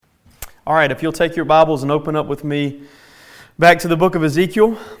All right, if you'll take your Bibles and open up with me back to the book of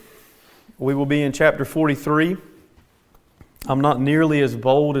Ezekiel, we will be in chapter 43. I'm not nearly as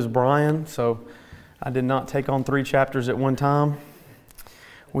bold as Brian, so I did not take on 3 chapters at one time.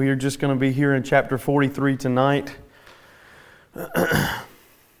 We are just going to be here in chapter 43 tonight.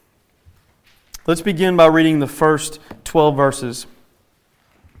 Let's begin by reading the first 12 verses.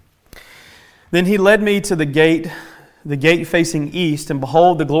 Then he led me to the gate facing east, and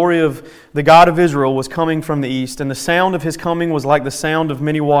behold, the glory of the God of Israel was coming from the east, and the sound of his coming was like the sound of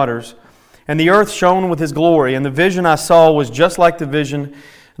many waters. And the earth shone with his glory, and the vision I saw was just like the vision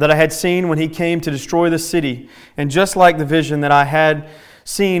that I had seen when he came to destroy the city, and just like the vision that I had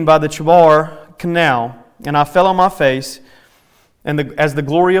seen by the Chebar canal. And I fell on my face, and as the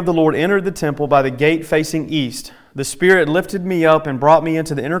glory of the Lord entered the temple by the gate facing east, the Spirit lifted me up and brought me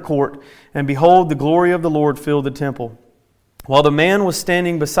into the inner court, and behold, the glory of the Lord filled the temple. While the man was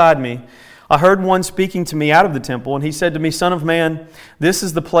standing beside me, I heard one speaking to me out of the temple, and he said to me, Son of man, this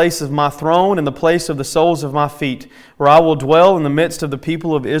is the place of my throne and the place of the soles of my feet, where I will dwell in the midst of the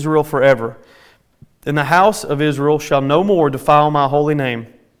people of Israel forever. And the house of Israel shall no more defile my holy name,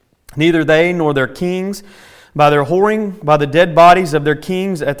 neither they nor their kings, by their whoring, by the dead bodies of their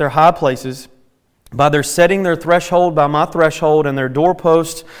kings at their high places, by their setting their threshold by my threshold, and their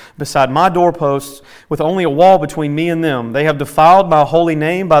doorposts beside my doorposts, with only a wall between me and them. They have defiled my holy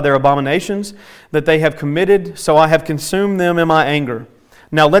name by their abominations that they have committed, so I have consumed them in my anger.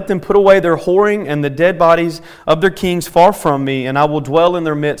 Now let them put away their whoring and the dead bodies of their kings far from me, and I will dwell in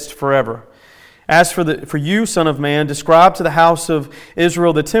their midst forever. As for you, Son of man, describe to the house of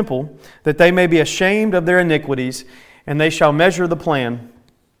Israel the temple, that they may be ashamed of their iniquities, and they shall measure the plan.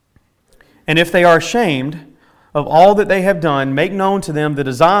 And if they are ashamed of all that they have done, make known to them the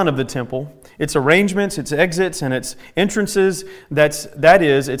design of the temple, its arrangements, its exits, and its entrances, that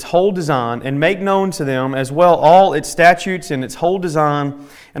is, its whole design, and make known to them as well all its statutes and its whole design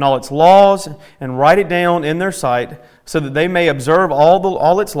and all its laws, and write it down in their sight, so that they may observe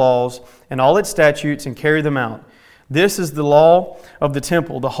all its laws and all its statutes and carry them out. This is the law of the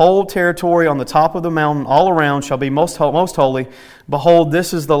temple. The whole territory on the top of the mountain all around shall be most holy. Behold,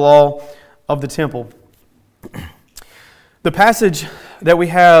 this is the law of the temple. The passage that we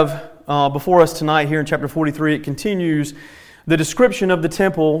have before us tonight here in chapter 43, it continues the description of the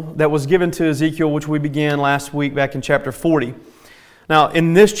temple that was given to Ezekiel, which we began last week back in chapter 40. Now,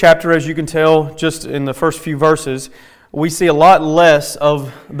 in this chapter, as you can tell just in the first few verses, we see a lot less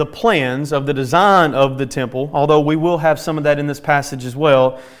of the plans of the design of the temple, although we will have some of that in this passage as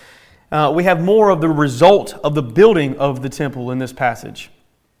well. We have more of the result of the building of the temple in this passage.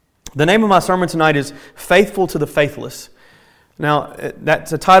 The name of my sermon tonight is Faithful to the Faithless. Now,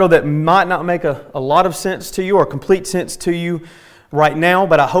 that's a title that might not make a lot of sense to you or complete sense to you right now,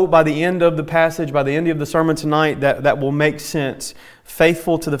 but I hope by the end of the passage, by the end of the sermon tonight, that will make sense.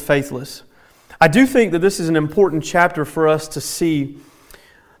 Faithful to the Faithless. I do think that this is an important chapter for us to see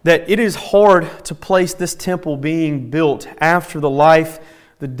that it is hard to place this temple being built after the life,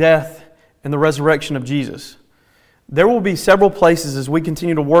 the death, and the resurrection of Jesus. There will be several places as we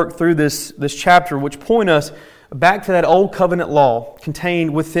continue to work through this chapter which point us back to that old covenant law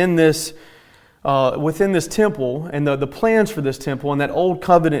contained within this temple and the plans for this temple and that old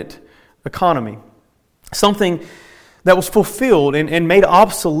covenant economy. Something that was fulfilled and made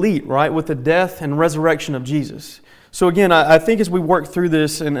obsolete, right, with the death and resurrection of Jesus. So again, I think as we work through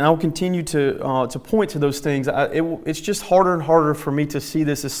this, and I'll continue to point to those things, it's just harder and harder for me to see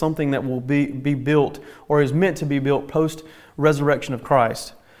this as something that will be built or is meant to be built post-resurrection of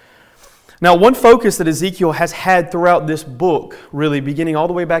Christ. Now, one focus that Ezekiel has had throughout this book, really beginning all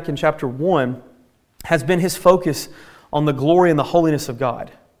the way back in chapter 1, has been his focus on the glory and the holiness of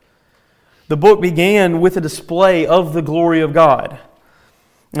God. The book began with a display of the glory of God.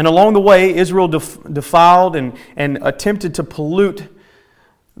 And along the way, Israel defiled and attempted to pollute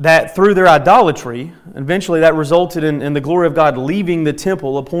that through their idolatry. Eventually, that resulted in the glory of God leaving the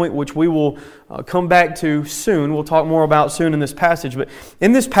temple, a point which we will come back to soon. We'll talk more about soon in this passage. But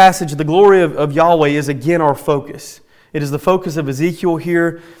in this passage, the glory of Yahweh is again our focus. It is the focus of Ezekiel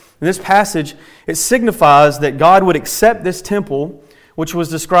here. In this passage, it signifies that God would accept this temple, which was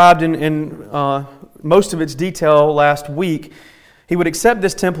described in most of its detail last week. He would accept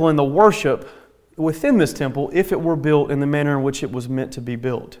this temple and the worship within this temple if it were built in the manner in which it was meant to be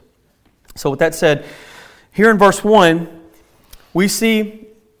built. So with that said, here in verse 1, we see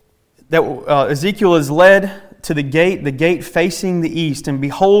that Ezekiel is led to the gate facing the east. And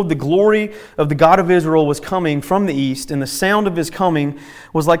behold, the glory of the God of Israel was coming from the east, and the sound of his coming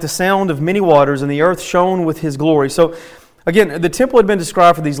was like the sound of many waters, and the earth shone with his glory. So Again, the temple had been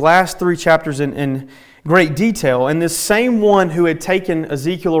described for these last 3 chapters in great detail, and this same one who had taken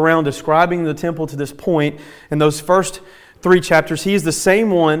Ezekiel around describing the temple to this point in those first 3 chapters, he is the same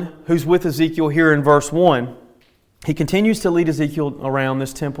one who's with Ezekiel here in verse 1. He continues to lead Ezekiel around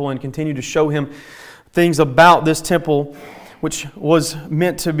this temple and continue to show him things about this temple which was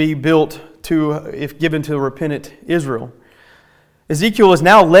meant to be built to, if given to repentant Israel. Ezekiel is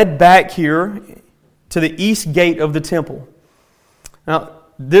now led back here to the east gate of the temple. Now,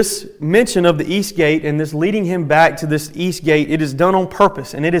 this mention of the east gate and this leading him back to this east gate, it is done on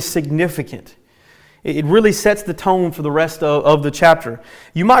purpose and it is significant. It really sets the tone for the rest of the chapter.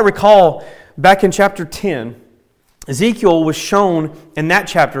 You might recall back in chapter 10, Ezekiel was shown in that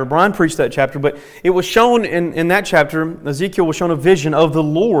chapter. Brian preached that chapter, but it was shown in that chapter, Ezekiel was shown a vision of the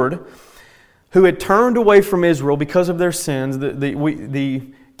Lord who had turned away from Israel because of their sins,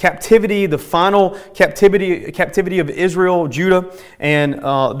 the captivity, the final captivity of Israel, Judah, and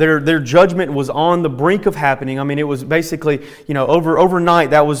their judgment was on the brink of happening. I mean, it was basically,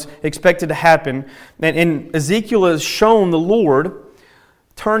 overnight that was expected to happen. And Ezekiel has shown the Lord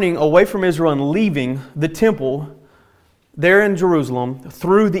turning away from Israel and leaving the temple there in Jerusalem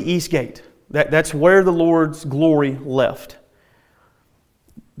through the east gate. That's where the Lord's glory left.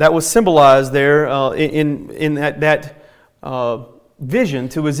 That was symbolized there in that vision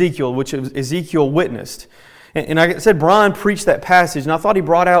to Ezekiel, which Ezekiel witnessed. And like I said, Brian preached that passage, and I thought he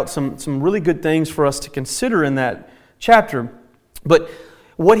brought out some really good things for us to consider in that chapter. But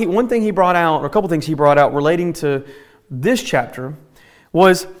one thing he brought out, or a couple things he brought out relating to this chapter,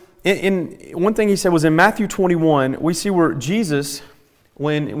 was one thing he said was in Matthew 21, we see where Jesus,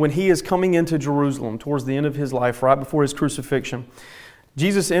 when he is coming into Jerusalem towards the end of his life, right before his crucifixion,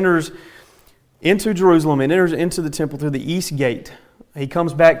 Jesus enters into Jerusalem and enters into the temple through the east gate. He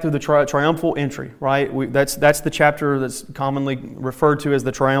comes back through the triumphal entry, right? That's the chapter that's commonly referred to as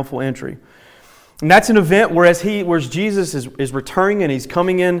the triumphal entry. And that's an event where Jesus is returning and he's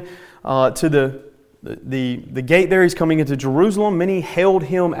coming in to the gate there. He's coming into Jerusalem. Many hailed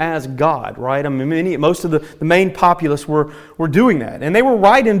him as God, right? I mean, most of the main populace were doing that. And they were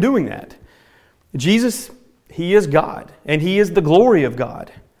right in doing that. Jesus, He is God, and He is the glory of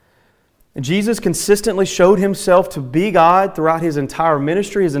God. And Jesus consistently showed Himself to be God throughout His entire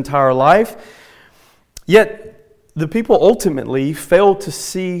ministry, His entire life. Yet, the people ultimately failed to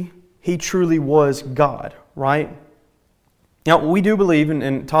see He truly was God, right? Now, we do believe,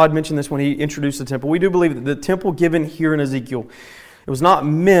 and Todd mentioned this when he introduced the temple, we do believe that the temple given here in Ezekiel, it was not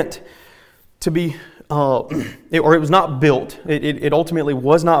meant to be, or it was not built. It ultimately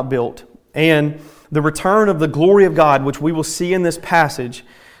was not built. And the return of the glory of God, which we will see in this passage,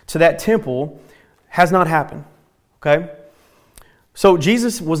 to that temple has not happened. Okay? So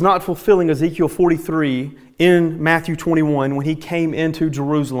Jesus was not fulfilling Ezekiel 43 in Matthew 21 when He came into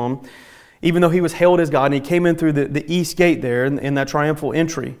Jerusalem, even though He was hailed as God, and He came in through the east gate there in that triumphal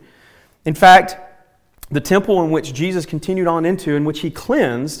entry. In fact, the temple in which Jesus continued on into, in which He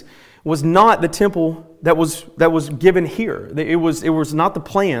cleansed, was not the temple that was given here. It was not the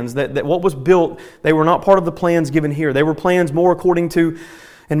plans that what was built. They were not part of the plans given here. They were plans more according to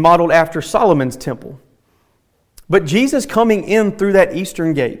and modeled after Solomon's temple. But Jesus coming in through that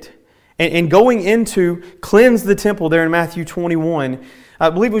eastern gate and going in to cleanse the temple there in Matthew 21, I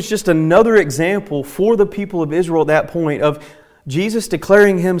believe it was just another example for the people of Israel at that point of Jesus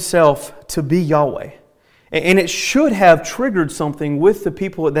declaring Himself to be Yahweh. And it should have triggered something with the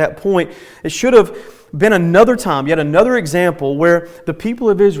people at that point. It should have been another time, yet another example where the people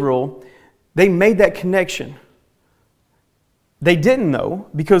of Israel, they made that connection. They didn't though,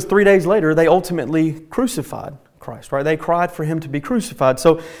 because 3 days later they ultimately crucified Christ, right? They cried for Him to be crucified.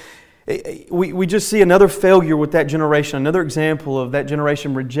 So we just see another failure with that generation, another example of that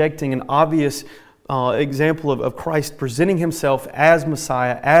generation rejecting an obvious example of Christ presenting Himself as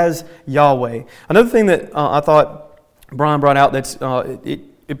Messiah, as Yahweh. Another thing that I thought Brian brought out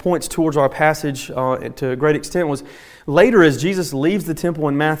it points towards our passage to a great extent was later as Jesus leaves the temple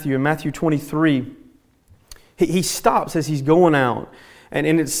in Matthew 23, He stops as He's going out. And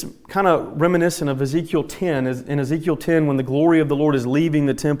it's kind of reminiscent of Ezekiel 10. In Ezekiel 10, when the glory of the Lord is leaving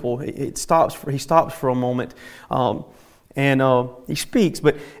the temple, He stops for a moment. And He speaks.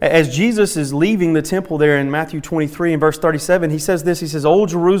 But as Jesus is leaving the temple there in Matthew 23 and verse 37, He says this. He says, "O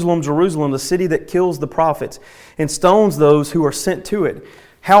Jerusalem, Jerusalem, the city that kills the prophets and stones those who are sent to it.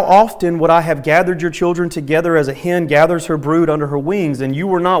 How often would I have gathered your children together as a hen gathers her brood under her wings, and you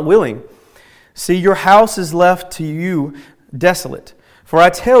were not willing? See, your house is left to you desolate. For I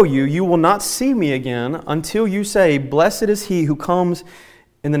tell you, you will not see me again until you say, 'Blessed is he who comes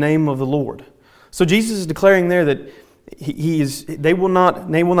in the name of the Lord.'" So Jesus is declaring there that They will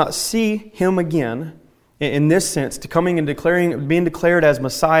not see him again in this sense, to coming and being declared as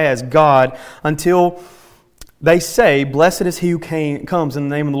Messiah, as God, until they say, "Blessed is he who comes in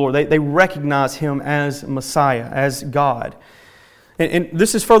the name of the Lord." They recognize him as Messiah, as God. And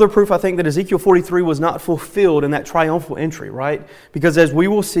this is further proof, I think, that Ezekiel 43 was not fulfilled in that triumphal entry, right? Because as we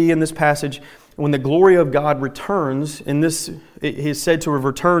will see in this passage, when the glory of God returns, he is said to have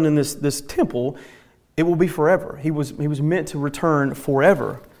returned in this temple, it will be forever. He was meant to return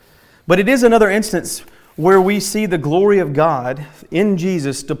forever. But it is another instance where we see the glory of God in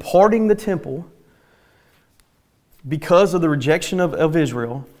Jesus departing the temple because of the rejection of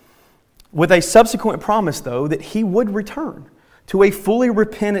Israel, with a subsequent promise, though, that he would return to a fully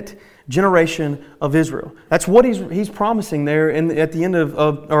repentant generation of Israel. That's what he's promising there at the end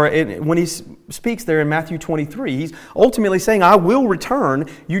when he speaks there in Matthew 23. He's ultimately saying, "I will return.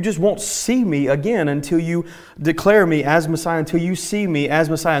 You just won't see me again until you declare me as Messiah, until you see me as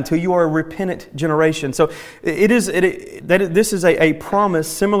Messiah, until you are a repentant generation." So this is a promise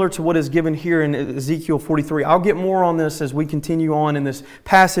similar to what is given here in Ezekiel 43. I'll get more on this as we continue on in this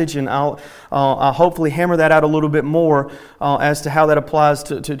passage, and I'll hopefully hammer that out a little bit more as to how that applies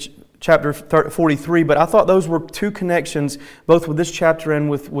to chapter 43, but I thought those were two connections, both with this chapter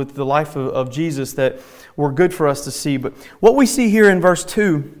and with the life of Jesus, that were good for us to see. But what we see here in verse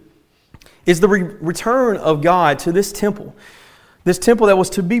 2 is the return of God to this temple that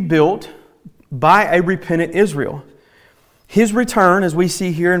was to be built by a repentant Israel. His return, as we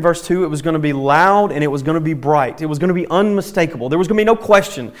see here in verse 2, it was going to be loud and it was going to be bright. It was going to be unmistakable. There was going to be no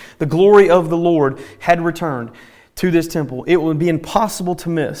question. The glory of the Lord had returned to this temple. It would be impossible to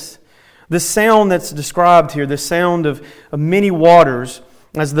miss. The sound that's described here, the sound of many waters,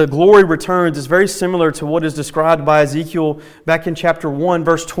 as the glory returns, is very similar to what is described by Ezekiel back in chapter 1,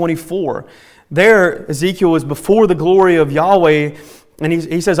 verse 24. There, Ezekiel is before the glory of Yahweh, and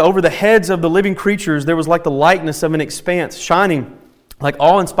he says, "Over the heads of the living creatures there was like the likeness of an expanse, shining like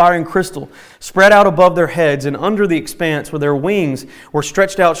awe-inspiring crystal, spread out above their heads, and under the expanse where their wings were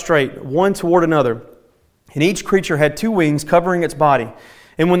stretched out straight, one toward another. And each creature had 2 wings covering its body.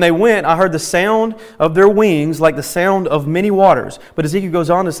 And when they went, I heard the sound of their wings like the sound of many waters." But Ezekiel goes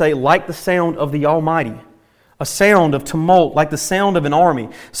on to say, "like the sound of the Almighty." A sound of tumult, like the sound of an army.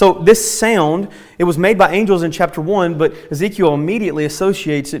 So this sound, it was made by angels in chapter 1, but Ezekiel immediately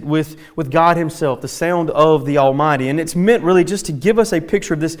associates it with God Himself, the sound of the Almighty. And it's meant really just to give us a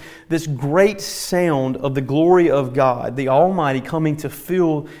picture of this great sound of the glory of God, the Almighty coming to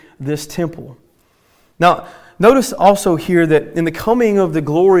fill this temple. Now, notice also here that in the coming of the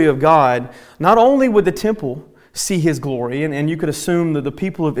glory of God, not only would the temple see His glory, and you could assume that the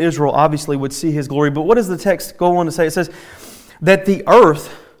people of Israel obviously would see His glory, but what does the text go on to say? It says that the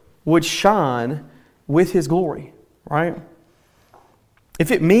earth would shine with His glory, right? If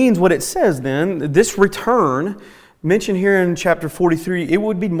it means what it says, then this return mentioned here in chapter 43, it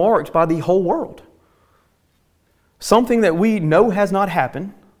would be marked by the whole world. Something that we know has not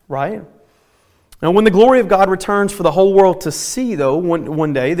happened, right? Now, when the glory of God returns for the whole world to see, though,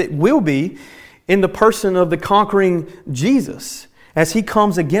 one day, that will be in the person of the conquering Jesus, as He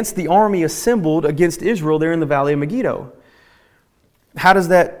comes against the army assembled against Israel there in the valley of Megiddo. How does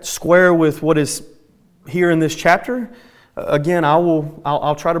that square with what is here in this chapter? Again,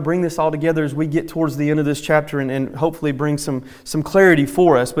 I'll try to bring this all together as we get towards the end of this chapter and hopefully bring some clarity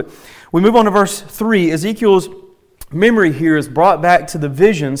for us. But we move on to verse 3. Ezekiel's memory here is brought back to the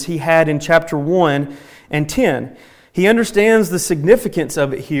visions he had in chapter 1 and 10. He understands the significance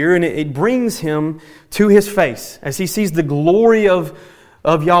of it here, and it brings him to his face as he sees the glory of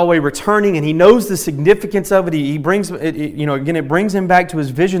Yahweh returning, and he knows the significance of it. He brings it, it brings him back to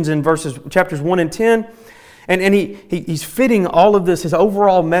his visions in chapters 1 and 10, and he's fitting all of this, his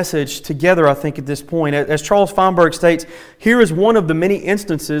overall message together, I think, at this point. As Charles Feinberg states, here is one of the many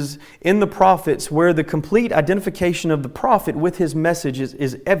instances in the prophets where the complete identification of the prophet with his message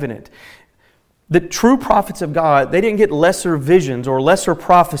is evident. The true prophets of God, they didn't get lesser visions or lesser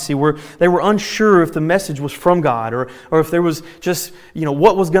prophecy where they were unsure if the message was from God or if there was just,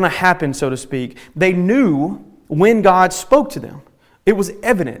 what was going to happen, so to speak. They knew when God spoke to them. It was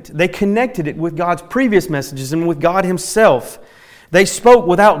evident. They connected it with God's previous messages and with God Himself. They spoke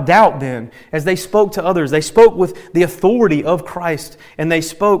without doubt then, as they spoke to others. They spoke with the authority of Christ, and they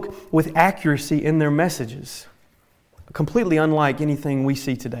spoke with accuracy in their messages. Completely unlike anything we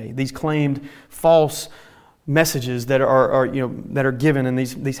see today. These claimed false messages that are given in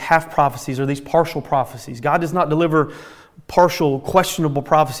these half prophecies or these partial prophecies. God does not deliver partial, questionable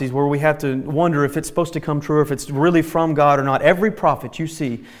prophecies where we have to wonder if it's supposed to come true or if it's really from God or not. Every prophet you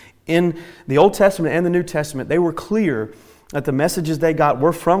see In the Old Testament and the New Testament, they were clear that the messages they got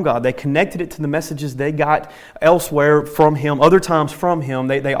were from God. They connected it to the messages they got elsewhere from Him, other times from Him.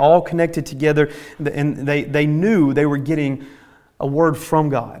 They all connected together, and they knew they were getting a word from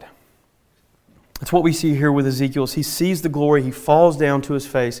God. That's what we see here with Ezekiel. He sees the glory, he falls down to his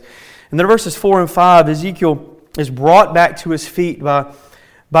face. And then verses 4 and 5, Ezekiel is brought back to his feet by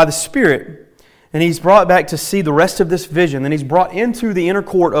the Spirit, and he's brought back to see the rest of this vision. Then he's brought into the inner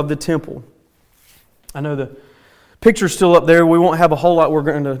court of the temple. I know the picture's still up there. We won't have a whole lot we're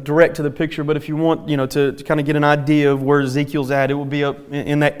going to direct to the picture, but if you want, to kind of get an idea of where Ezekiel's at, it will be up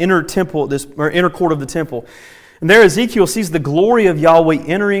in that inner temple, inner court of the temple. And there Ezekiel sees the glory of Yahweh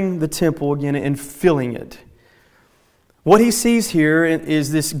entering the temple again and filling it. What he sees here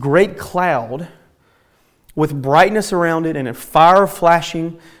is this great cloud with brightness around it and a fire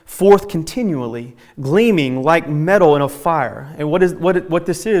flashing forth continually, gleaming like metal in a fire. And what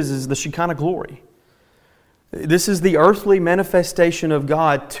this is the Shekinah glory. This is the earthly manifestation of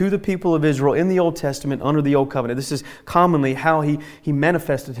God to the people of Israel in the Old Testament under the Old Covenant. This is commonly how He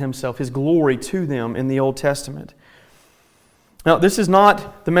manifested Himself, His glory to them in the Old Testament. Now, this is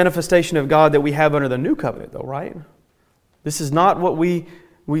not the manifestation of God that we have under the New Covenant, though, right? This is not what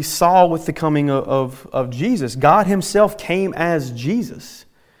we saw with the coming of Jesus. God Himself came as Jesus.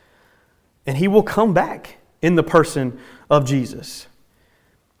 And He will come back in the person of Jesus.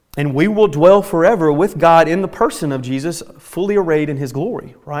 And we will dwell forever with God in the person of Jesus, fully arrayed in His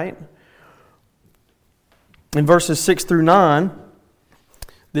glory, right? In verses 6 through 9,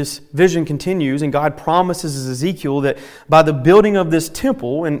 this vision continues, and God promises Ezekiel that by the building of this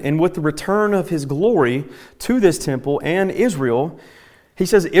temple and with the return of His glory to this temple and Israel, He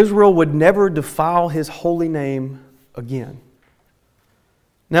says Israel would never defile His holy name again.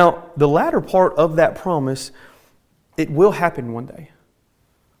 Now, the latter part of that promise, it will happen one day.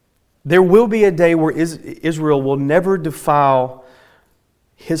 There will be a day where Israel will never defile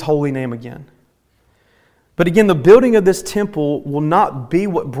His holy name again. But again, the building of this temple will not be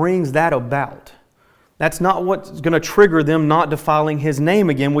what brings that about. That's not what's going to trigger them not defiling His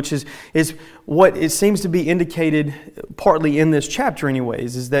name again, which is what it seems to be indicated partly in this chapter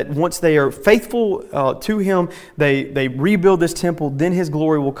anyways, is that once they are faithful to Him, they rebuild this temple, then His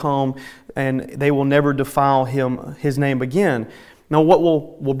glory will come and they will never defile His name again. Now, what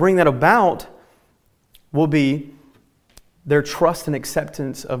will bring that about will be their trust and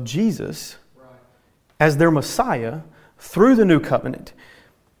acceptance of Jesus as their Messiah through the new covenant.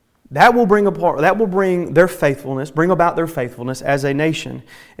 That will bring their faithfulness, bring about their faithfulness as a nation.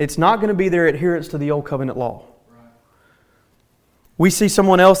 It's not going to be their adherence to the old covenant law. We see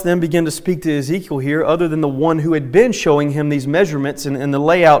someone else then begin to speak to Ezekiel here, other than the one who had been showing him these measurements and the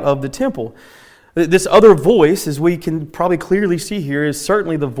layout of the temple. This other voice, as we can probably clearly see here, is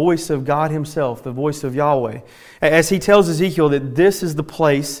certainly the voice of God Himself, the voice of Yahweh, as He tells Ezekiel that this is the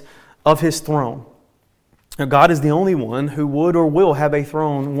place of His throne. Now, God is the only one who would or will have a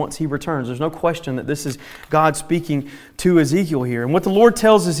throne once He returns. There's no question that this is God speaking to Ezekiel here. And what the Lord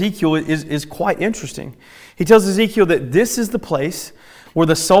tells Ezekiel is quite interesting. He tells Ezekiel that this is the place where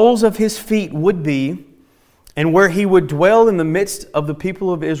the soles of His feet would be and where He would dwell in the midst of the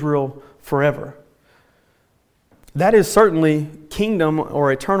people of Israel forever. That is certainly kingdom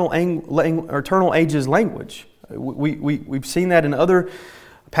or eternal ages language. We've seen that in other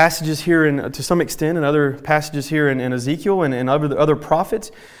passages here, to some extent, in other passages here in Ezekiel and other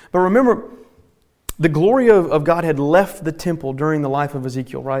prophets. But remember, the glory of God had left the temple during the life of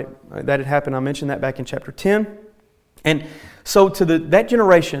Ezekiel, right? That had happened. I mentioned that back in chapter 10. And so to that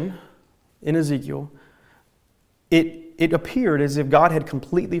generation in Ezekiel, it appeared as if God had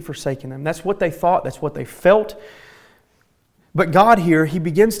completely forsaken them. That's what they thought. That's what they felt. But God here, He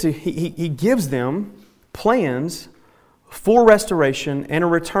gives them plans for restoration and a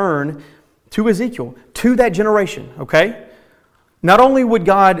return to Ezekiel, to that generation, okay? Not only would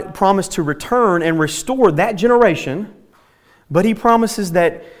God promise to return and restore that generation, but He promises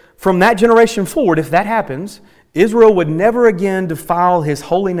that from that generation forward, if that happens, Israel would never again defile His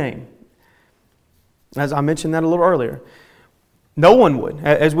holy name. As I mentioned that a little earlier. No one would.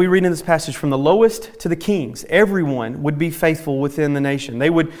 As we read in this passage, from the lowest to the kings, everyone would be faithful within the nation. They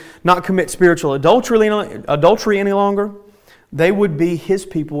would not commit spiritual adultery any longer. They would be His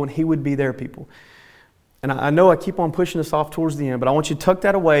people and He would be their people. And I know I keep on pushing this off towards the end, but I want you to tuck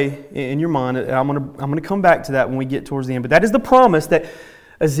that away in your mind. I'm going to come back to that when we get towards the end. But that is the promise that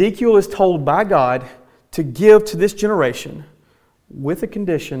Ezekiel is told by God to give to this generation with a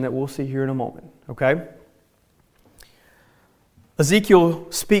condition that we'll see here in a moment. Okay? Ezekiel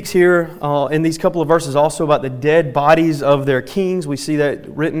speaks here in these couple of verses also about the dead bodies of their kings. We see that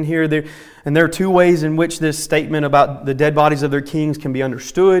written here. And there are two ways in which this statement about the dead bodies of their kings can be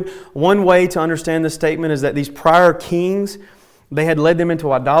understood. One way to understand this statement is that these prior kings, they had led them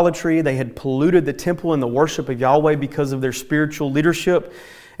into idolatry. They had polluted the temple and the worship of Yahweh because of their spiritual leadership.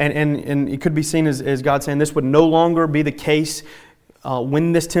 And it could be seen as God saying this would no longer be the case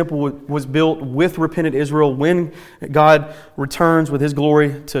when this temple was built with repentant Israel, when God returns with His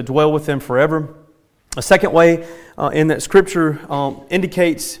glory to dwell with them forever. A second way in that Scripture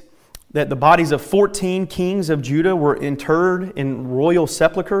indicates that the bodies of 14 kings of Judah were interred in royal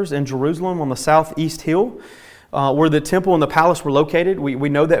sepulchres in Jerusalem on the southeast hill, where the temple and the palace were located. We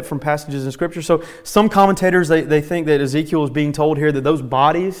know that from passages in Scripture. So some commentators, they think that Ezekiel is being told here that those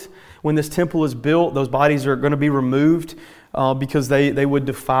bodies, when this temple is built, those bodies are going to be removed because they would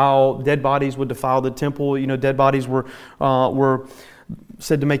defile, dead bodies would defile the temple. You know, dead bodies were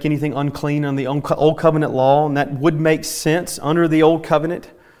said to make anything unclean on the Old Covenant law, and that would make sense under the Old Covenant.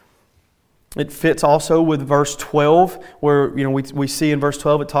 It fits also with verse 12, where we see in verse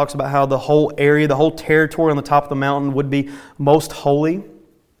 12 it talks about how the whole area, the whole territory on the top of the mountain would be most holy.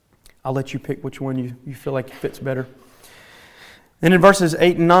 I'll let you pick which one you feel like fits better. Then in verses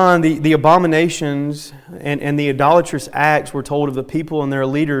 8 and 9, the abominations and the idolatrous acts were told of the people and their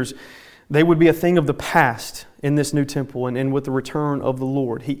leaders. They would be a thing of the past in this new temple and with the return of the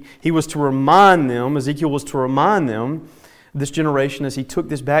Lord. He was to remind them, Ezekiel was to remind them, this generation, as he took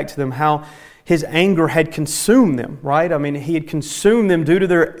this back to them, how his anger had consumed them, right? I mean, he had consumed them due to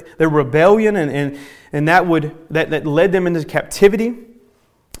their rebellion and that led them into captivity,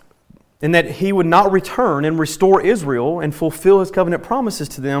 and that he would not return and restore Israel and fulfill his covenant promises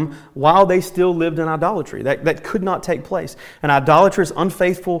to them while they still lived in idolatry. That could not take place. An idolatrous,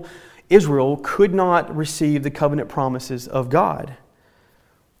 unfaithful Israel could not receive the covenant promises of God.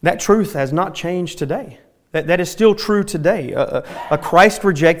 That truth has not changed today. That is still true today. A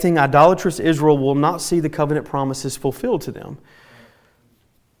Christ-rejecting, idolatrous Israel will not see the covenant promises fulfilled to them.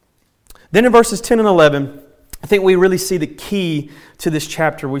 Then in verses 10 and 11, I think we really see the key to this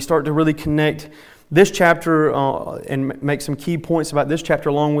chapter. We start to really connect this chapter and make some key points about this chapter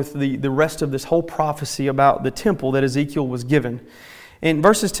along with the rest of this whole prophecy about the temple that Ezekiel was given. In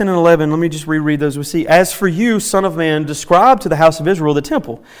verses 10 and 11, let me just reread those. We see, "As for you, Son of man, describe to the house of Israel the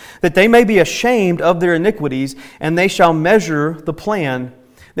temple, that they may be ashamed of their iniquities, and they shall measure the plan."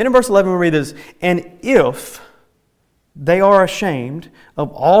 Then in verse 11 we read this, "And if they are ashamed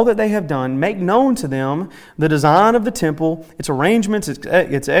of all that they have done, make known to them the design of the temple, its arrangements,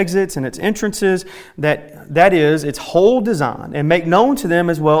 its exits, and its entrances, that is, its whole design, and make known to them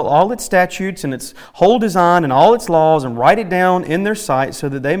as well all its statutes and its whole design and all its laws, and write it down in their sight, so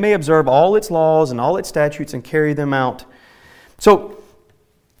that they may observe all its laws and all its statutes and carry them out." So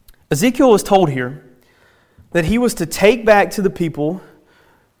Ezekiel is told here that he was to take back to the people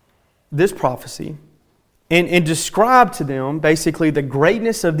this prophecy and describe to them basically the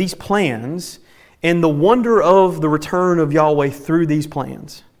greatness of these plans and the wonder of the return of Yahweh through these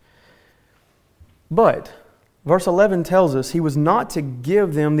plans. But verse 11 tells us he was not to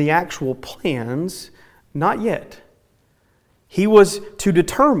give them the actual plans, not yet. He was to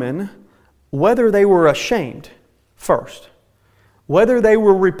determine whether they were ashamed first, whether they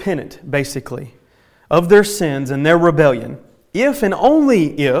were repentant, basically, of their sins and their rebellion. If and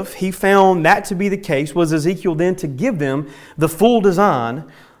only if he found that to be the case, was Ezekiel then to give them the full design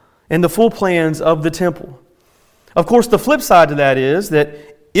and the full plans of the temple. Of course, the flip side to that is that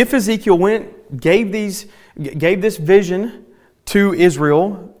if Ezekiel gave this vision to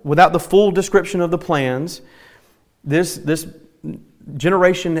Israel without the full description of the plans, this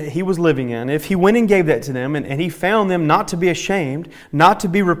generation that he was living in, if he went and gave that to them and he found them not to be ashamed, not to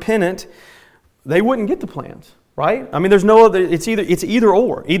be repentant, they wouldn't get the plans. Right? I mean, there's no other, it's either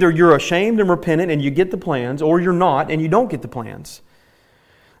or. Either you're ashamed and repentant and you get the plans, or you're not and you don't get the plans.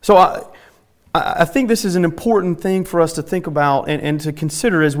 So I think this is an important thing for us to think about and to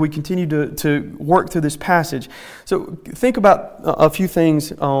consider as we continue to work through this passage. So think about a few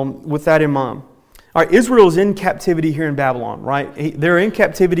things with that in mind. All right, Israel is in captivity here in Babylon, right? They're in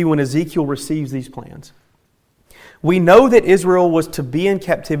captivity when Ezekiel receives these plans. We know that Israel was to be in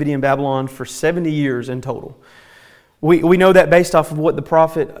captivity in Babylon for 70 years in total. We know that based off of what the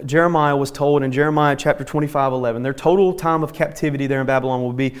prophet Jeremiah was told in Jeremiah chapter 25:11. Their total time of captivity there in Babylon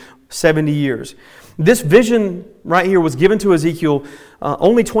will be 70 years. This vision right here was given to Ezekiel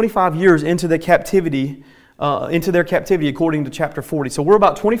only 25 years into their captivity according to chapter 40. So we're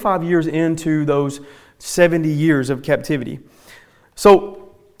about 25 years into those 70 years of captivity.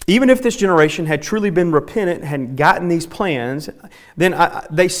 So even if this generation had truly been repentant, hadn't gotten these plans, then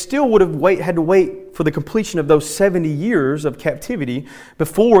they still would have had to wait for the completion of those 70 years of captivity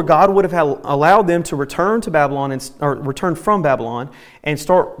before God would have allowed them to return to Babylon or return from Babylon and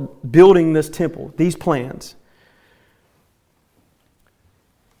start building this temple, these plans.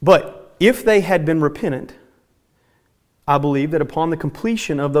 But if they had been repentant, I believe that upon the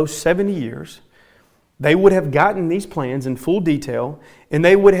completion of those 70 years, they would have gotten these plans in full detail, and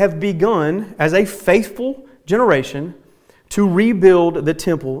they would have begun, as a faithful generation, to rebuild the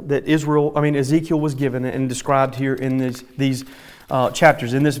temple that Ezekiel was given and described here in these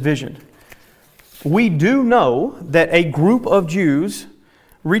chapters, in this vision. We do know that a group of Jews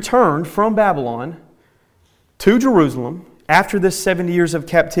returned from Babylon to Jerusalem after this 70 years of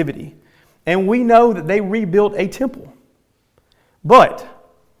captivity. And we know that they rebuilt a temple. But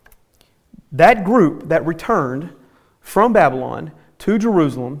that group that returned from Babylon to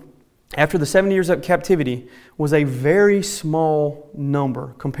Jerusalem after the 70 years of captivity was a very small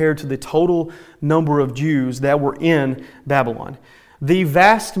number compared to the total number of Jews that were in Babylon. The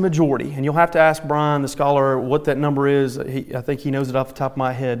vast majority, and you'll have to ask Brian, the scholar, what that number is. I think he knows it off the top of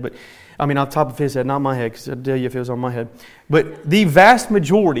my head, but off the top of his head, not my head, because I'd tell you if it was on my head. But the vast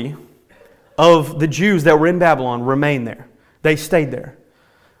majority of the Jews that were in Babylon remained there. They stayed there.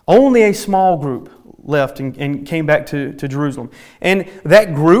 Only a small group left and came back to Jerusalem. And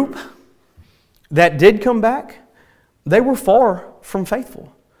that group that did come back, they were far from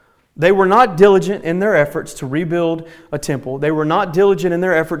faithful. They were not diligent in their efforts to rebuild a temple. They were not diligent in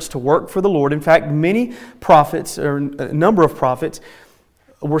their efforts to work for the Lord. In fact, many prophets, or a number of prophets,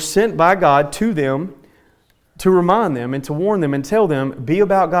 were sent by God to them to remind them and to warn them and tell them, be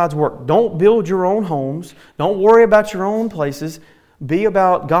about God's work. Don't build your own homes. Don't worry about your own places. Be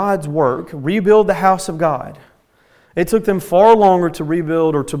about God's work. Rebuild the house of God. It took them far longer to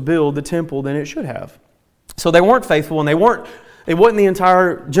rebuild or to build the temple than it should have. So they weren't faithful, and it wasn't the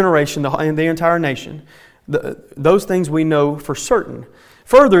entire generation, the entire nation. Those things we know for certain.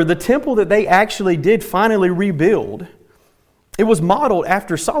 Further, the temple that they actually did finally rebuild, it was modeled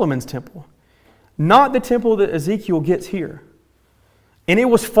after Solomon's temple, not the temple that Ezekiel gets here. And it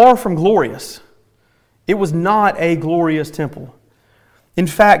was far from glorious. It was not a glorious temple. In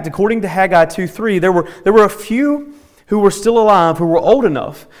fact, according to Haggai 2:3, there were a few who were still alive, who were old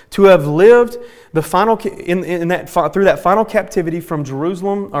enough to have lived the final through that final captivity from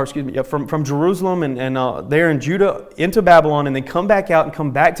Jerusalem, from Jerusalem and there in Judah into Babylon, and then come back out and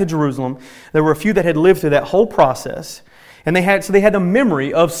come back to Jerusalem. There were a few that had lived through that whole process, and they had a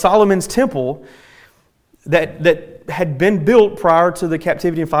memory of Solomon's temple that had been built prior to the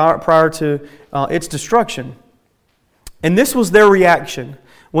captivity and prior to its destruction. And this was their reaction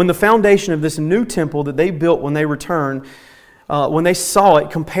when the foundation of this new temple that they built when they returned, when they saw it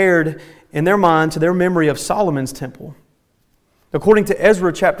compared in their mind to their memory of Solomon's temple. According to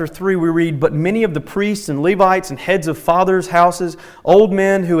Ezra chapter 3, we read, "But many of the priests and Levites and heads of fathers' houses, old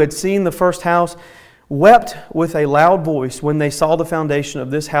men who had seen the first house, wept with a loud voice when they saw the foundation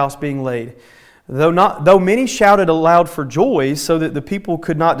of this house being laid. Though many shouted aloud for joy, so that the people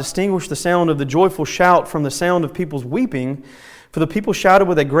could not distinguish the sound of the joyful shout from the sound of people's weeping, for the people shouted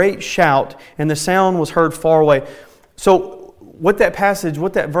with a great shout, and the sound was heard far away." So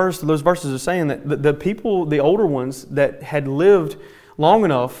those verses are saying that the people, the older ones that had lived long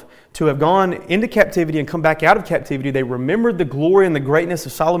enough to have gone into captivity and come back out of captivity, they remembered the glory and the greatness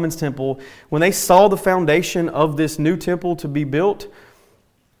of Solomon's temple. When they saw the foundation of this new temple to be built,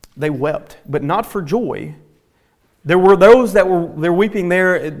 they wept, but not for joy. There were those that were weeping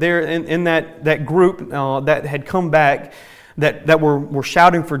there in that group that had come back that were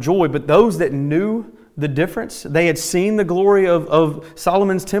shouting for joy, but those that knew the difference, they had seen the glory of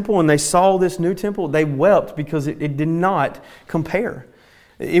Solomon's temple and they saw this new temple, they wept because it did not compare.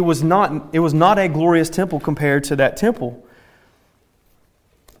 It was not a glorious temple compared to that temple.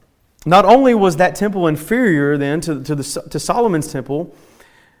 Not only was that temple inferior then to Solomon's temple,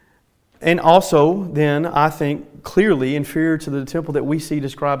 and also then, I think, clearly inferior to the temple that we see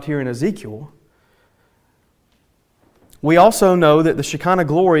described here in Ezekiel, we also know that the Shekinah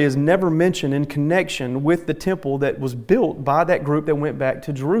glory is never mentioned in connection with the temple that was built by that group that went back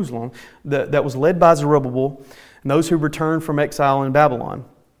to Jerusalem, that was led by Zerubbabel and those who returned from exile in Babylon.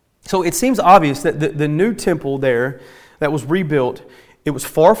 So it seems obvious that the new temple there that was rebuilt, it was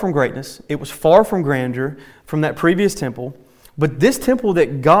far from greatness, it was far from grandeur from that previous temple. But this temple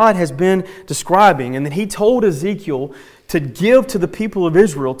that God has been describing and that He told Ezekiel to give to the people of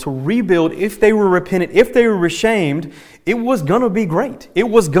Israel to rebuild if they were repentant, if they were ashamed, it was going to be great. It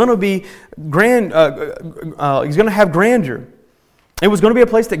was going to be grand. It's going to have grandeur. It was going to be a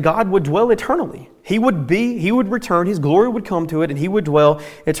place that God would dwell eternally. He would return, His glory would come to it, and He would dwell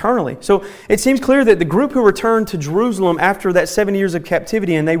eternally. So it seems clear that the group who returned to Jerusalem after that 7 years of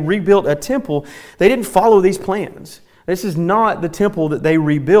captivity and they rebuilt a temple, they didn't follow these plans. This is not the temple that they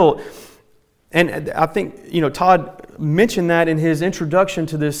rebuilt. And I think, Todd mentioned that in his introduction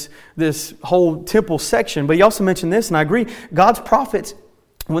to this whole temple section, but he also mentioned this, and I agree, God's prophets,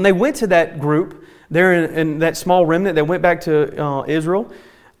 when they went to that group, there in that small remnant that went back to Israel,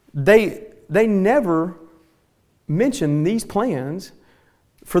 they never mentioned these plans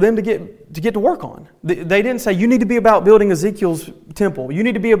for them to get to work on. They didn't say, you need to be about building Ezekiel's temple. You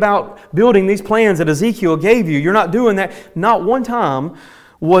need to be about building these plans that Ezekiel gave you. You're not doing that. Not one time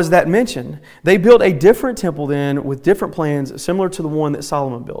was that mentioned. They built a different temple then with different plans similar to the one that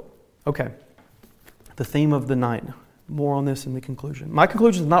Solomon built. Okay, the theme of the night. More on this in the conclusion. My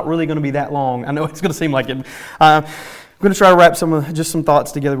conclusion is not really going to be that long. I know it's going to seem like it. I'm going to try to wrap some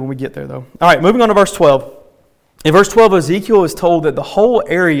thoughts together when we get there, though. All right, moving on to verse 12. In verse 12, Ezekiel is told that the whole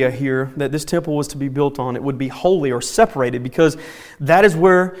area here that this temple was to be built on, it would be holy or separated because that is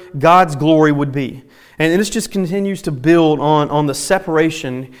where God's glory would be. And this just continues to build on the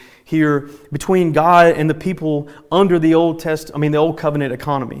separation here between God and the people under the Old Covenant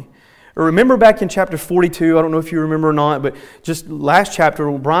economy. Remember back in chapter 42, I don't know if you remember or not, but just last chapter,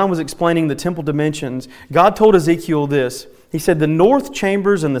 when Brian was explaining the temple dimensions, God told Ezekiel this. He said, the north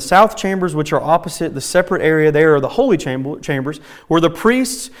chambers and the south chambers, which are opposite the separate area there, are the holy chambers, where the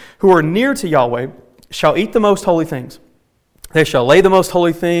priests who are near to Yahweh shall eat the most holy things. They shall lay the most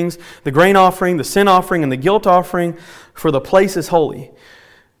holy things, the grain offering, the sin offering, and the guilt offering, for the place is holy.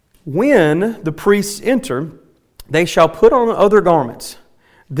 When the priests enter, they shall put on other garments.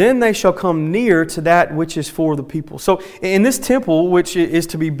 Then they shall come near to that which is for the people. So in this temple, which is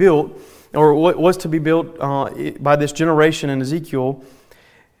to be built, or what was to be built by this generation in Ezekiel,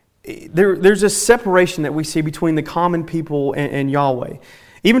 there's a separation that we see between the common people and Yahweh.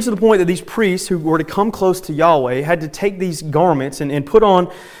 Even to the point that these priests who were to come close to Yahweh had to take these garments and put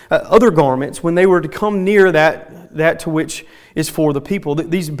on other garments when they were to come near that to which is for the people.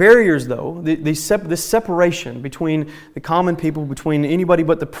 These barriers, though, this separation between the common people, between anybody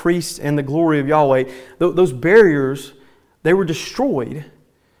but the priests and the glory of Yahweh, those barriers, they were destroyed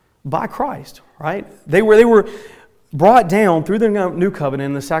by Christ, right? They were brought down through the new covenant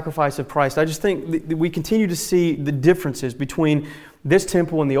and the sacrifice of Christ. I just think that we continue to see the differences between this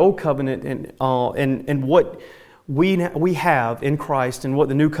temple and the old covenant and what we have in Christ and what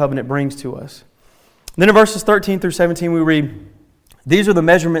the new covenant brings to us. Then in verses 13 through 17 we read, these are the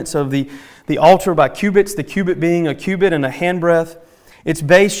measurements of the altar by cubits, the cubit being a cubit and a handbreadth. Its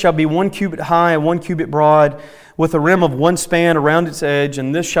base shall be 1 cubit high and 1 cubit broad, with a rim of 1 span around its edge,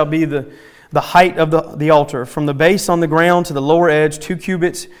 and this shall be the height of the altar. From the base on the ground to the lower edge, 2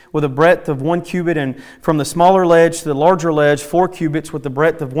 cubits with a breadth of 1 cubit, and from the smaller ledge to the larger ledge, 4 cubits with the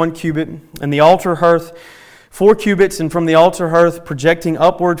breadth of 1 cubit. And the altar hearth, 4 cubits, and from the altar hearth projecting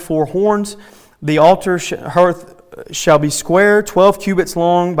upward 4 horns. The altar hearth shall be square, 12 cubits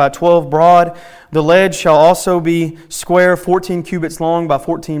long by 12 broad. The ledge shall also be square, 14 cubits long by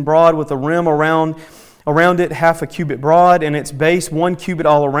 14 broad, with a rim around it 1/2 cubit broad, and its base 1 cubit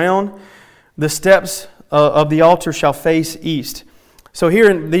all around. The steps of the altar shall face east. So here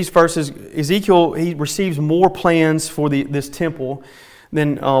in these verses, Ezekiel, he receives more plans for this temple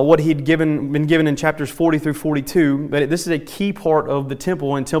than what he'd been given in chapters 40 through 42. But this is a key part of the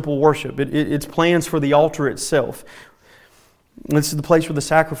temple and temple worship. It's plans for the altar itself. This is the place where the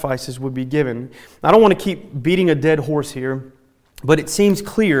sacrifices would be given. I don't want to keep beating a dead horse here, but it seems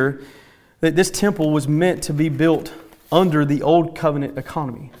clear that this temple was meant to be built under the old covenant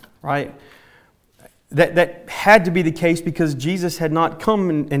economy, right? That had to be the case because Jesus had not come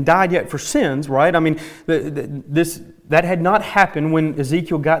and died yet for sins, right? I mean, that had not happened when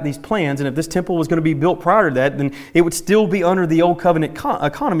Ezekiel got these plans, and if this temple was going to be built prior to that, then it would still be under the old covenant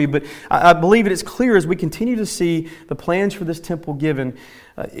economy. But I believe it is clear as we continue to see the plans for this temple given,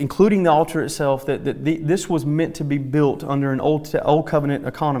 including the altar itself, that this was meant to be built under an old covenant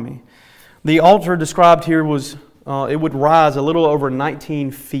economy. The altar described here it would rise a little over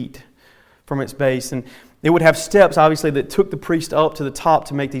 19 feet from its base, and it would have steps, obviously, that took the priest up to the top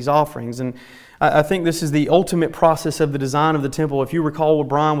to make these offerings. And I think this is the ultimate process of the design of the temple. If you recall what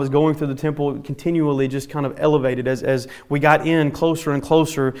Brian was going through the temple, it continually just kind of elevated as we got in closer and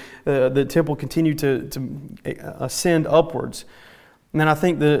closer. The temple continued to ascend upwards. And then I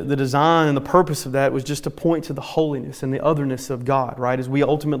think the design and the purpose of that was just to point to the holiness and the otherness of God, right, as we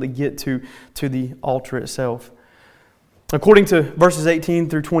ultimately get to the altar itself. According to verses 18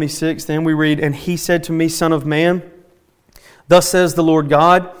 through 26, then we read, and he said to me, Son of man, Thus says the Lord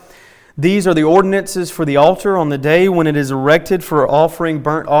God, these are the ordinances for the altar on the day when it is erected for offering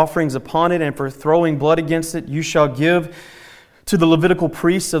burnt offerings upon it and for throwing blood against it. You shall give to the Levitical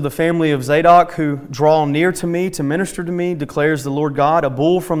priests of the family of Zadok who draw near to me to minister to me, declares the Lord God, a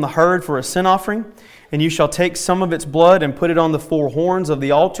bull from the herd for a sin offering. And you shall take some of its blood and put it on the four horns of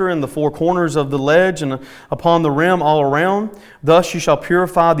the altar and the four corners of the ledge and upon the rim all around. Thus you shall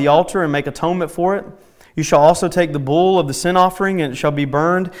purify the altar and make atonement for it. You shall also take the bull of the sin offering, and it shall be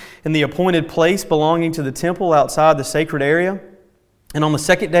burned in the appointed place belonging to the temple outside the sacred area. And on the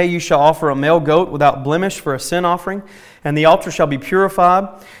second day you shall offer a male goat without blemish for a sin offering, and the altar shall be purified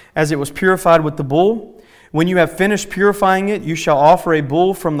as it was purified with the bull. When you have finished purifying it, you shall offer a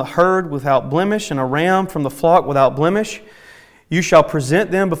bull from the herd without blemish and a ram from the flock without blemish. You shall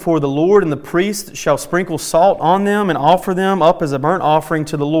present them before the Lord, and the priest shall sprinkle salt on them and offer them up as a burnt offering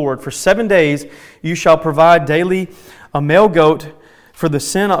to the Lord. For 7 days you shall provide daily a male goat for a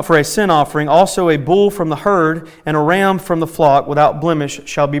sin offering. Also a bull from the herd and a ram from the flock without blemish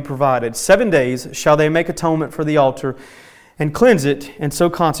shall be provided. 7 days shall they make atonement for the altar and cleanse it, and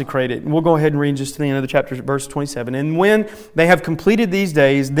so consecrate it. And we'll go ahead and read just to the end of the chapter, verse 27. And when they have completed these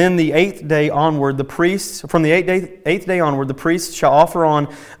days, then the eighth day onward, the priests shall offer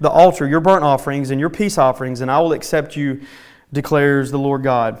on the altar your burnt offerings and your peace offerings, and I will accept you, declares the Lord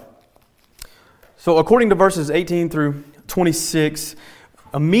God. So according to verses 18 through 26,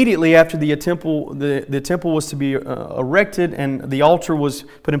 immediately after the temple was to be erected and the altar was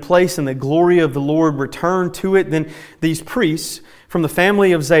put in place and the glory of the Lord returned to it, then these priests from the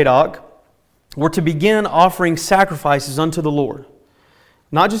family of Zadok were to begin offering sacrifices unto the Lord.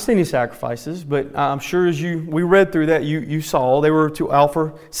 Not just any sacrifices, but I'm sure as we read through that, you saw they were to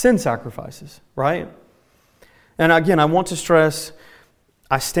offer sin sacrifices, right? And again, I want to stress,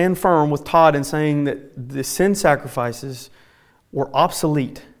 I stand firm with Todd in saying that the sin sacrifices were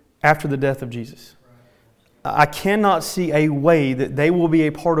obsolete after the death of Jesus. I cannot see a way that they will be a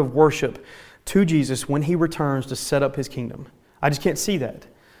part of worship to Jesus when He returns to set up His kingdom. I just can't see that.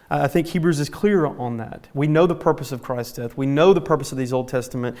 I think Hebrews is clear on that. We know the purpose of Christ's death. We know the purpose of these Old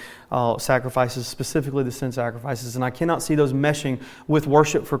Testament sacrifices, specifically the sin sacrifices, and I cannot see those meshing with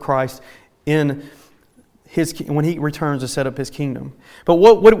worship for Christ when He returns to set up His kingdom. But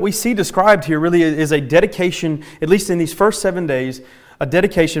what we see described here really is a dedication, at least in these first 7 days, a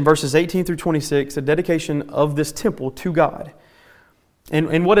dedication, verses 18 through 26, a dedication of this temple to God.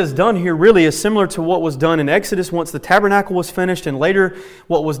 And what is done here really is similar to what was done in Exodus once the tabernacle was finished, and later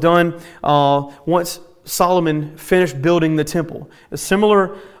what was done once Solomon finished building the temple.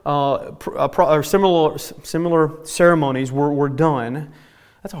 Similar ceremonies were done.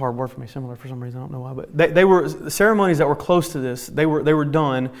 That's a hard word for me, similar for some reason, I don't know why. But they were ceremonies that were close to this. They were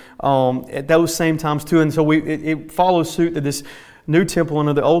done at those same times too. And so it follows suit that this new temple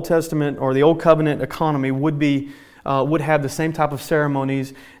under the Old Testament or the Old Covenant economy would have the same type of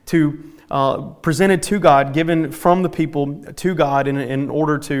ceremonies presented to God, given from the people to God in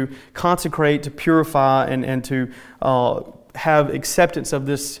order to consecrate, to purify, and to have acceptance of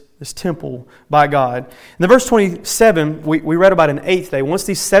this temple by God. In the verse 27, we read about an eighth day. Once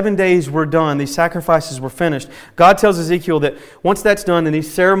these 7 days were done, these sacrifices were finished, God tells Ezekiel that once that's done and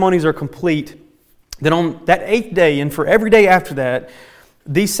these ceremonies are complete, then on that eighth day and for every day after that,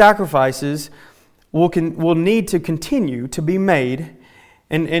 these sacrifices will need to continue to be made.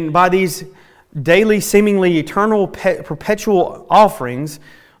 And by these daily, seemingly eternal, perpetual offerings,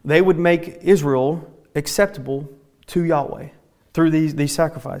 they would make Israel acceptable to Yahweh through these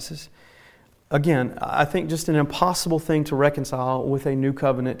sacrifices. Again, I think just an impossible thing to reconcile with the new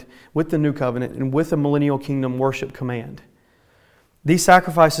covenant, and with the millennial kingdom worship command. These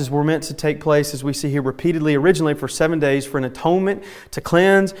sacrifices were meant to take place, as we see here repeatedly, originally for 7 days for an atonement, to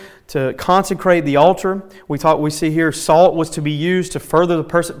cleanse, to consecrate the altar. We see here salt was to be used to further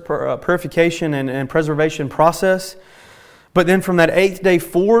the purification and preservation process. But then from that eighth day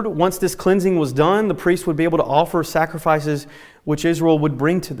forward, once this cleansing was done, the priest would be able to offer sacrifices which Israel would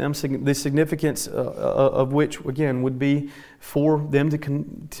bring to them, the significance of which, again, would be for them to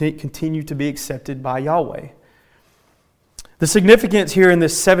continue to be accepted by Yahweh. The significance here in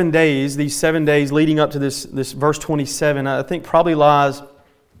these 7 days leading up to this verse 27, I think probably lies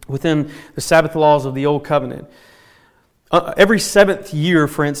within the Sabbath laws of the Old Covenant. Every seventh year,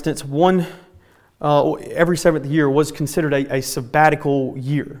 for instance, every seventh year was considered a sabbatical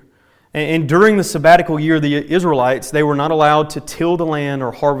year. And during the sabbatical year, the Israelites, they were not allowed to till the land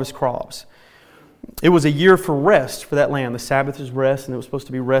or harvest crops. It was a year for rest for that land. The Sabbath is rest, and it was supposed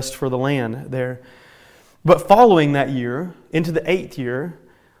to be rest for the land there. But following that year, into the 8th year,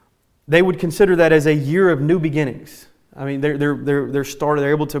 they would consider that as a year of new beginnings. I mean, they're started.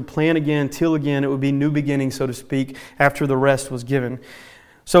 They're able to plan again, till again. It would be new beginning, so to speak, after the rest was given.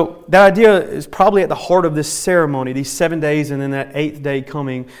 So that idea is probably at the heart of this ceremony, these 7 days, and then that 8th day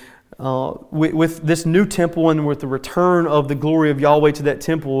coming with this new temple and with the return of the glory of Yahweh to that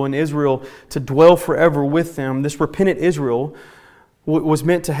temple and Israel to dwell forever with them. This repentant Israel was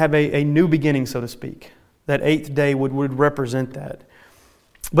meant to have a new beginning, so to speak. That 8th day would represent that.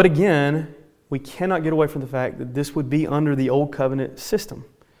 But again, we cannot get away from the fact that this would be under the Old Covenant system.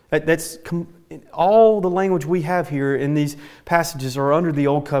 That's all the language we have here in these passages are under the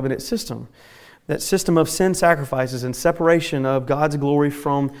Old Covenant system. That system of sin sacrifices and separation of God's glory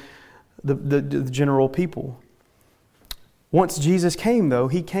from the general people. Once Jesus came, though,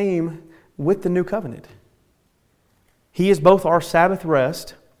 He came with the new covenant. He is both our Sabbath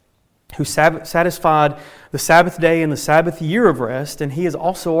rest, who satisfied the Sabbath day and the Sabbath year of rest, and He is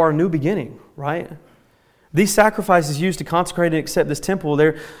also our new beginning, right? These sacrifices used to consecrate and accept this temple,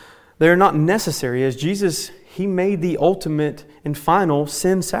 they're not necessary, as Jesus, He made the ultimate and final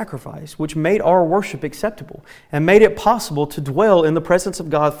sin sacrifice, which made our worship acceptable and made it possible to dwell in the presence of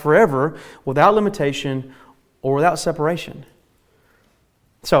God forever without limitation or without separation.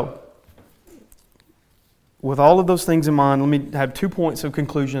 So, with all of those things in mind, let me have 2 points of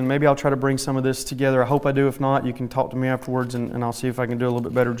conclusion. Maybe I'll try to bring some of this together. I hope I do. If not, you can talk to me afterwards and I'll see if I can do a little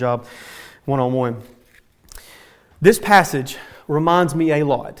bit better job one-on-one. This passage reminds me a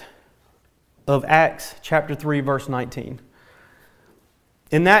lot of Acts chapter 3, verse 19.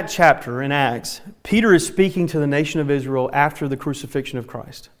 In that chapter, in Acts, Peter is speaking to the nation of Israel after the crucifixion of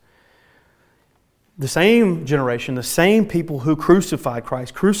Christ. The same generation, the same people who crucified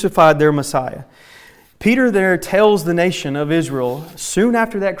Christ, crucified their Messiah. Peter there tells the nation of Israel, soon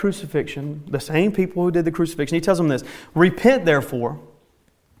after that crucifixion, the same people who did the crucifixion, he tells them this, "Repent therefore,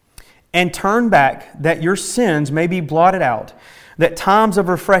 and turn back, that your sins may be blotted out, that times of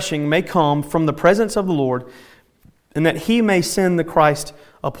refreshing may come from the presence of the Lord, and that He may send the Christ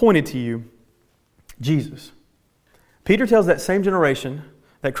appointed to you, Jesus." Peter tells that same generation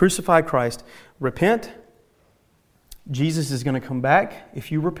that crucified Christ, repent, Jesus is going to come back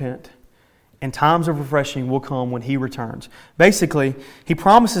if you repent, and times of refreshing will come when He returns. Basically, he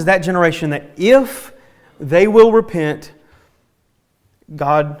promises that generation that if they will repent,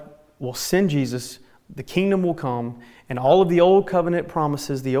 God will send Jesus, the kingdom will come, and all of the Old Covenant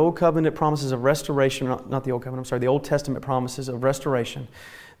promises of restoration, not the Old Covenant, the Old Testament promises of restoration,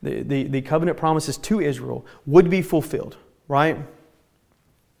 the covenant promises to Israel would be fulfilled, right?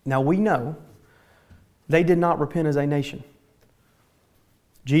 Now we know they did not repent as a nation.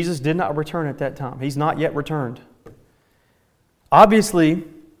 Jesus did not return at that time. He's not yet returned. Obviously,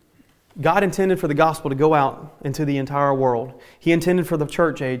 God intended for the gospel to go out into the entire world. He intended for the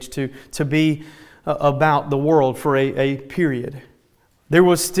church age to be about the world for a period. There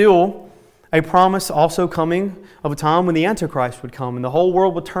was still a promise also coming of a time when the Antichrist would come and the whole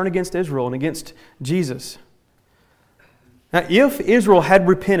world would turn against Israel and against Jesus. Now, if Israel had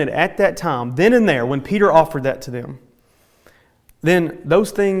repented at that time, then and there, when Peter offered that to them, then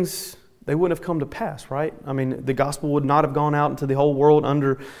those things, they wouldn't have come to pass, right? I mean, the gospel would not have gone out into the whole world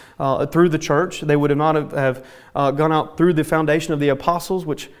through the church. They would not have gone out through the foundation of the apostles,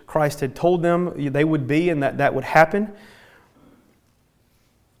 which Christ had told them they would be, and that would happen.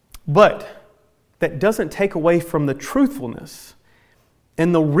 But that doesn't take away from the truthfulness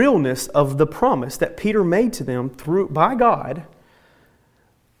and the realness of the promise that Peter made to them by God,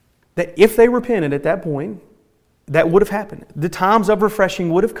 that if they repented at that point, that would have happened. The times of refreshing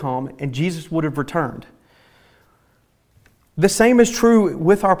would have come and Jesus would have returned. The same is true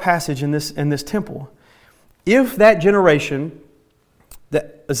with our passage in this temple. If that generation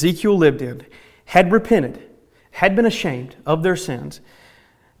that Ezekiel lived in had repented, had been ashamed of their sins,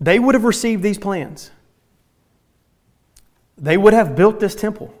 they would have received these plans. They would have built this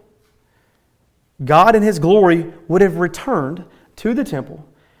temple. God in His glory would have returned to the temple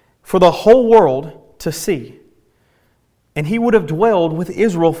for the whole world to see. And He would have dwelled with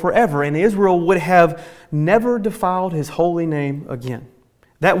Israel forever, and Israel would have never defiled His holy name again.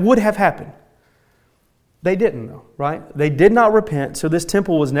 That would have happened. They didn't, though, right? They did not repent, so this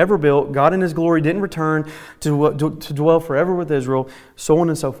temple was never built. God in His glory didn't return to dwell forever with Israel, so on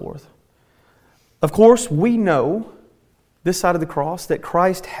and so forth. Of course, we know, this side of the cross, that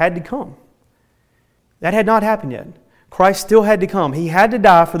Christ had to come. That had not happened yet. Christ still had to come. He had to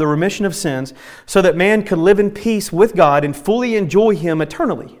die for the remission of sins so that man could live in peace with God and fully enjoy Him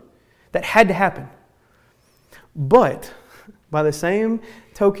eternally. That had to happen. But by the same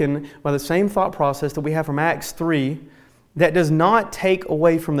token, by the same thought process that we have from Acts 3, that does not take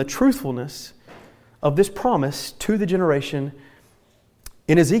away from the truthfulness of this promise to the generation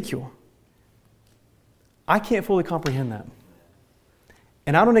in Ezekiel. I can't fully comprehend that.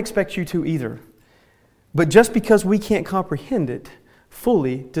 And I don't expect you to either. But just because we can't comprehend it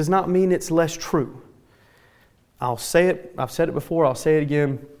fully does not mean it's less true. I'll say it. I've said it before. I'll say it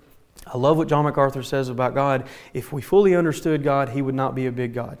again. I love what John MacArthur says about God. If we fully understood God, He would not be a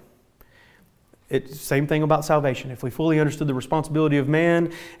big God. It's the same thing about salvation. If we fully understood the responsibility of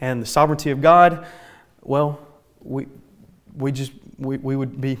man and the sovereignty of God, well, we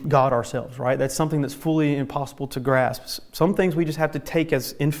would be God ourselves, right? That's something that's fully impossible to grasp. Some things we just have to take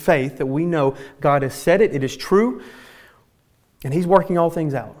as in faith that we know God has said it, it is true, and He's working all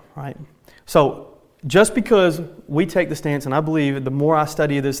things out, right? So, just because we take the stance, and I believe the more I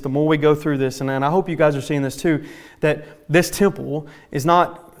study this, the more we go through this, and I hope you guys are seeing this too, that this temple is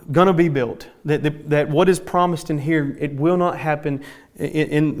not going to be built. That what is promised in here, it will not happen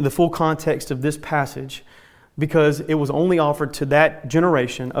in the full context of this passage, because it was only offered to that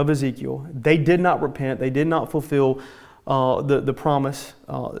generation of Ezekiel. They did not repent. They did not fulfill the promise,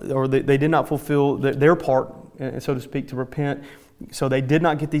 or they did not fulfill their part, so to speak, to repent. So they did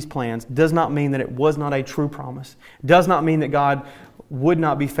not get these plans. Does not mean that it was not a true promise. Does not mean that God would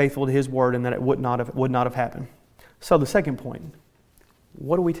not be faithful to His word and that it would not have happened. So the second point,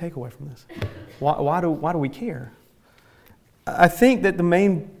 what do we take away from this? Why do we care? I think that the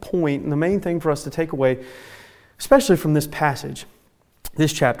main point and the main thing for us to take away, especially from this passage,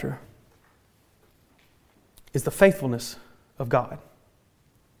 this chapter, is the faithfulness of God.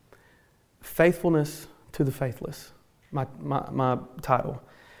 Faithfulness to the faithless. My title.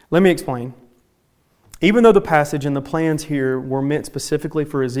 Let me explain. Even though the passage and the plans here were meant specifically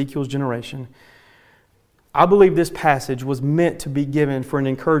for Ezekiel's generation, I believe this passage was meant to be given for an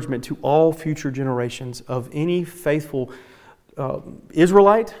encouragement to all future generations of any faithful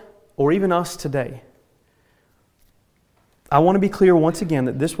Israelite or even us today. I want to be clear once again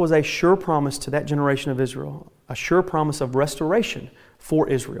that this was a sure promise to that generation of Israel, a sure promise of restoration for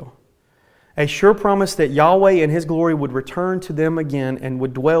Israel. A sure promise that Yahweh in His glory would return to them again and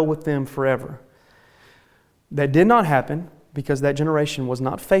would dwell with them forever. That did not happen because that generation was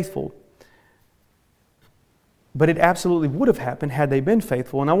not faithful. But it absolutely would have happened had they been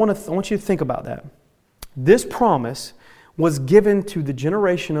faithful. And I want you to think about that. This promise was given to the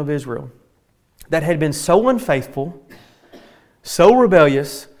generation of Israel that had been so unfaithful, so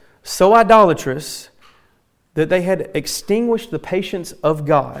rebellious, so idolatrous, that they had extinguished the patience of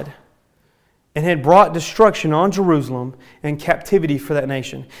God and had brought destruction on Jerusalem and captivity for that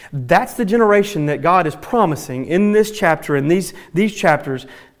nation. That's the generation that God is promising in this chapter and these chapters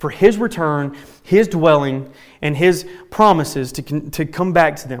for His return, His dwelling, and His promises to come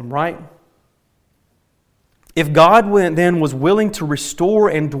back to them, right? If God then was willing to restore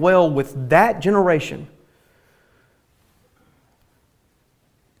and dwell with that generation,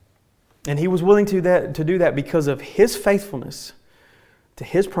 and He was willing to do that because of His faithfulness to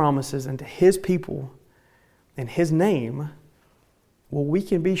His promises and to His people and His name, well, we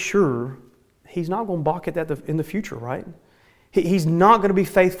can be sure He's not going to balk at that in the future, right? He's not going to be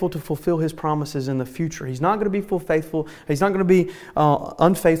faithful to fulfill His promises in the future. He's not going to be faithful. He's not going to be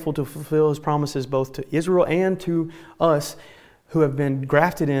unfaithful to fulfill His promises both to Israel and to us who have been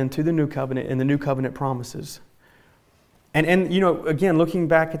grafted into the new covenant and the new covenant promises. And you know, again, looking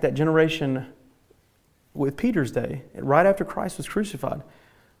back at that generation with Peter's day, right after Christ was crucified,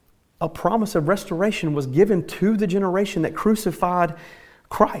 a promise of restoration was given to the generation that crucified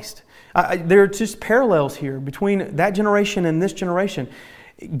Christ. There are just parallels here between that generation and this generation.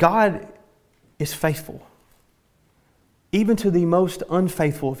 God is faithful, even to the most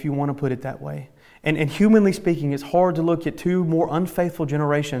unfaithful, if you want to put it that way. And humanly speaking, it's hard to look at two more unfaithful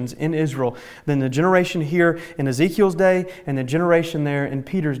generations in Israel than the generation here in Ezekiel's day and the generation there in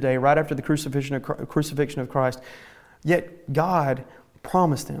Peter's day, right after the crucifixion of Christ. Yet God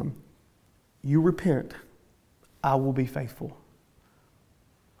promised them, you repent, I will be faithful.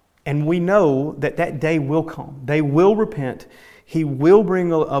 And we know that that day will come. They will repent. He will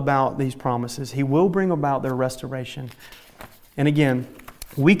bring about these promises. He will bring about their restoration. And again,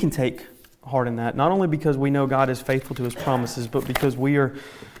 we can take heart in that, not only because we know God is faithful to His promises, but because we are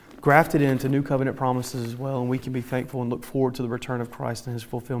grafted into new covenant promises as well, and we can be thankful and look forward to the return of Christ and His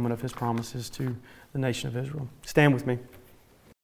fulfillment of His promises to the nation of Israel. Stand with me.